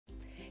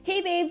Hey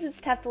babes, it's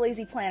Tef the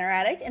Lazy Planner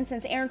Addict, and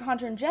since Erin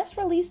Condren just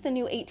released the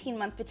new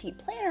 18-month Petite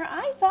Planner,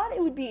 I thought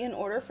it would be in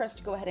order for us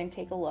to go ahead and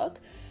take a look.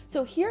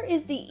 So here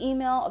is the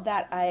email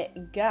that I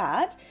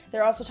got.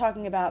 They're also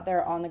talking about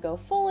their on-the-go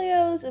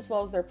folios, as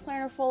well as their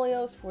planner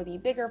folios for the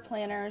bigger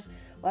planners,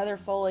 leather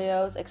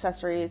folios,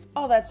 accessories,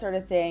 all that sort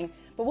of thing.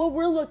 But what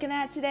we're looking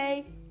at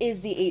today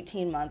is the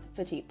 18-month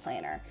Petite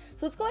Planner.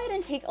 So let's go ahead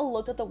and take a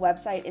look at the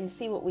website and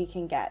see what we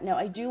can get. Now,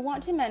 I do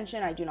want to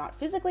mention I do not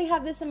physically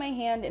have this in my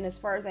hand, and as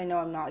far as I know,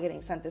 I'm not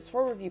getting sent this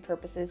for review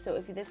purposes. So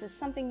if this is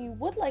something you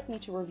would like me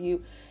to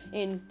review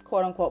in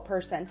quote-unquote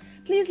person,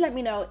 please let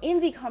me know in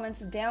the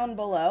comments down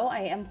below.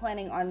 I am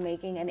planning on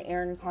making an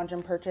Erin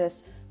Condren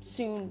purchase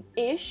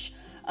soon-ish.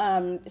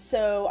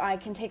 So I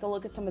can take a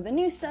look at some of the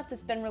new stuff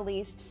that's been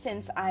released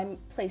since I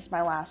placed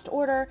my last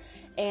order,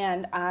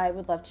 and I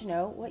would love to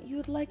know what you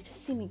would like to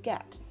see me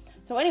get.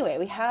 So anyway,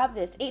 we have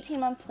this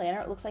 18-month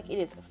planner. It looks like it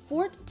is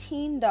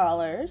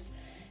 $14,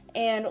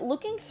 and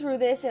looking through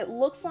this, it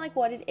looks like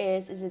what it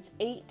is it's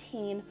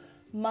 18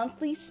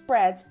 monthly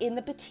spreads in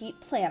the Petite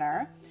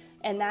Planner,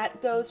 and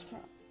that goes from,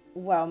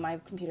 well, my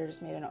computer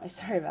just made a noise,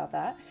 sorry about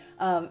that.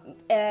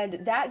 And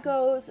that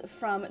goes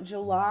from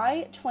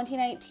July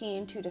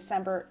 2019 to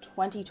December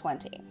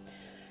 2020.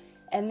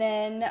 And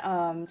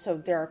then, so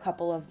there are a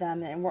couple of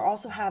them, and we'll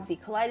also have the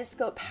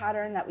kaleidoscope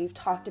pattern that we've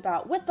talked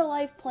about with the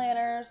life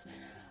planners.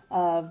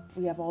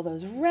 We have all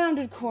those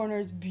rounded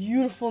corners,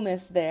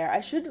 beautifulness there. I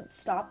should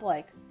stop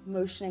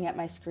motioning at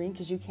my screen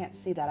because you can't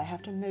see that. I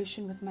have to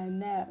motion with my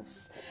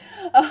mouse.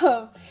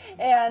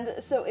 And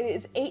so it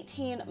is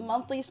 18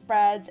 monthly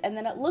spreads, and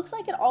then it looks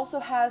like it also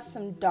has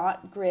some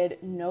dot grid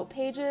note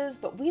pages,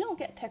 but we don't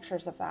get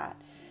pictures of that.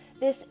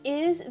 This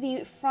is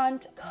the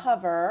front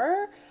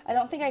cover. I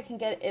don't think I can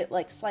get it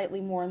slightly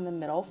more in the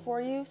middle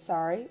for you.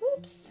 Sorry.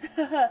 Oops.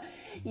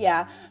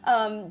 Yeah.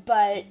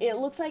 But it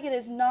looks like it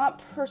is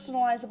not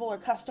personalizable or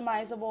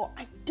customizable.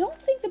 I don't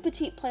think the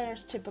Petite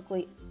Planners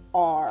typically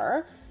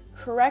are.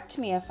 Correct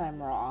me if I'm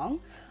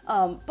wrong.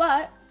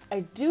 But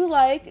I do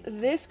like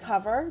this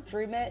cover.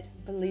 Dream it,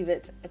 believe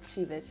it,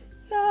 achieve it.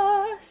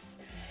 Yes.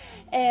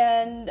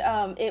 And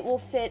it will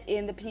fit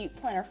in the Petite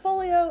Planner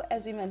folio,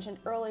 as we mentioned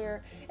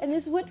earlier. And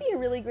this would be a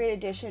really great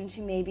addition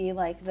to maybe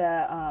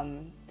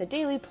the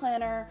daily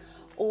planner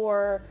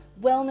or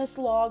wellness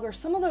log or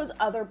some of those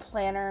other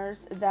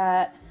planners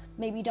that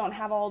maybe don't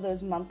have all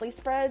those monthly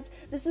spreads.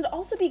 This would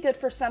also be good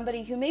for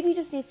somebody who maybe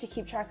just needs to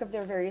keep track of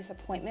their various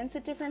appointments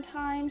at different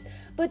times,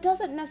 but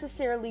doesn't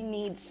necessarily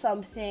need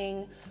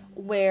something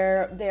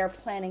where they're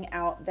planning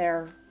out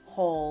their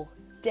whole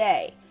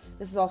day.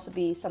 This would also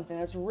be something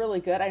that's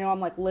really good. I know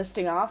I'm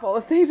listing off all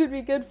the things it'd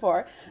be good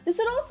for. This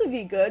would also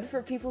be good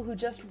for people who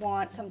just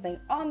want something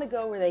on the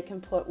go where they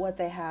can put what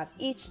they have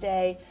each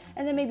day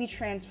and then maybe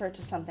transfer it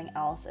to something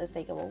else as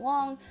they go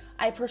along.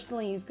 I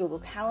personally use Google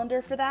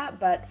Calendar for that,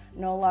 but I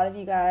know a lot of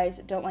you guys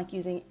don't like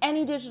using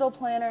any digital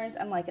planners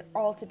and like it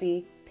all to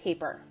be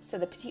paper. So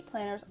the Petite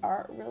Planners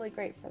are really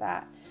great for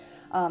that.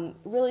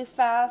 Really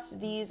fast,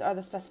 these are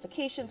the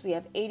specifications. We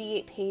have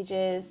 88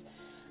 pages.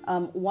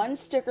 One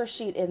sticker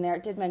sheet in there.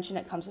 It did mention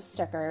it comes with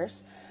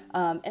stickers.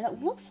 And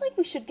it looks like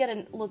we should get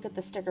a look at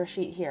the sticker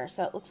sheet here.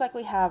 So it looks like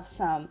we have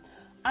some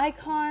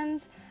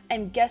icons.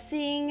 I'm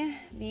guessing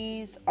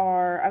these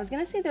are, I was going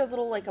to say they're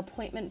little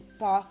appointment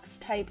box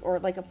type or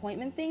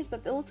appointment things,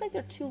 but it looks like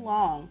they're too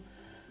long.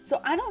 So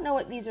I don't know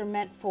what these are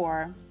meant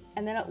for.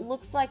 And then it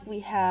looks like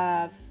we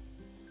have,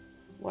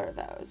 what are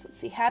those? Let's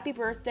see, happy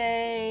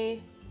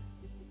birthday.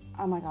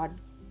 Oh my God.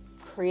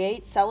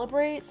 Create,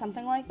 celebrate,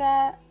 something like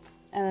that.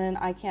 And then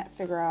I can't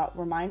figure out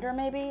reminder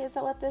maybe, is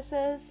that what this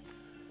is?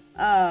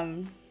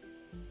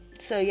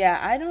 So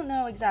yeah, I don't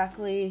know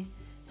exactly.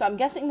 So I'm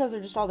guessing those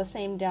are just all the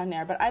same down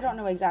there, but I don't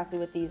know exactly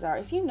what these are.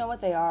 If you know what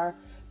they are,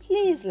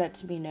 please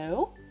let me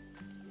know.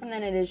 And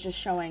then it is just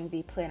showing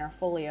the planner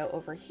folio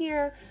over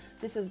here.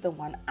 This is the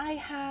one I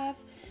have.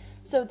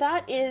 So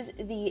that is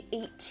the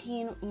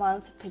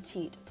 18-month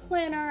Petite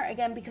Planner.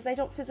 Again, because I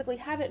don't physically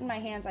have it in my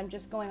hands, I'm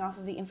just going off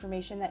of the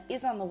information that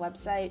is on the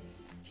website.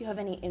 If you have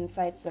any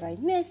insights that I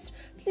missed,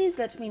 please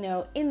let me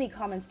know in the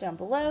comments down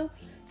below.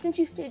 Since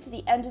you stayed to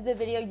the end of the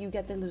video, you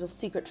get the little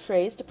secret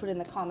phrase to put in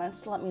the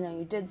comments to let me know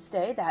you did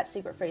stay. That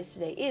secret phrase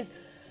today is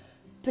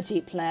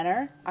Petite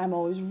Planner. I'm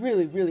always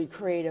really, really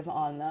creative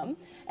on them.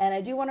 And I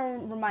do want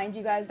to remind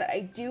you guys that I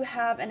do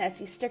have an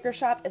Etsy sticker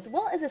shop as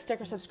well as a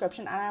sticker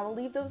subscription, and I will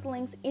leave those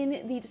links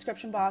in the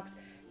description box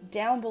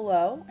down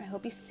below. I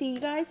hope you see you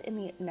guys in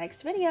the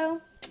next video.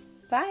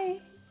 Bye!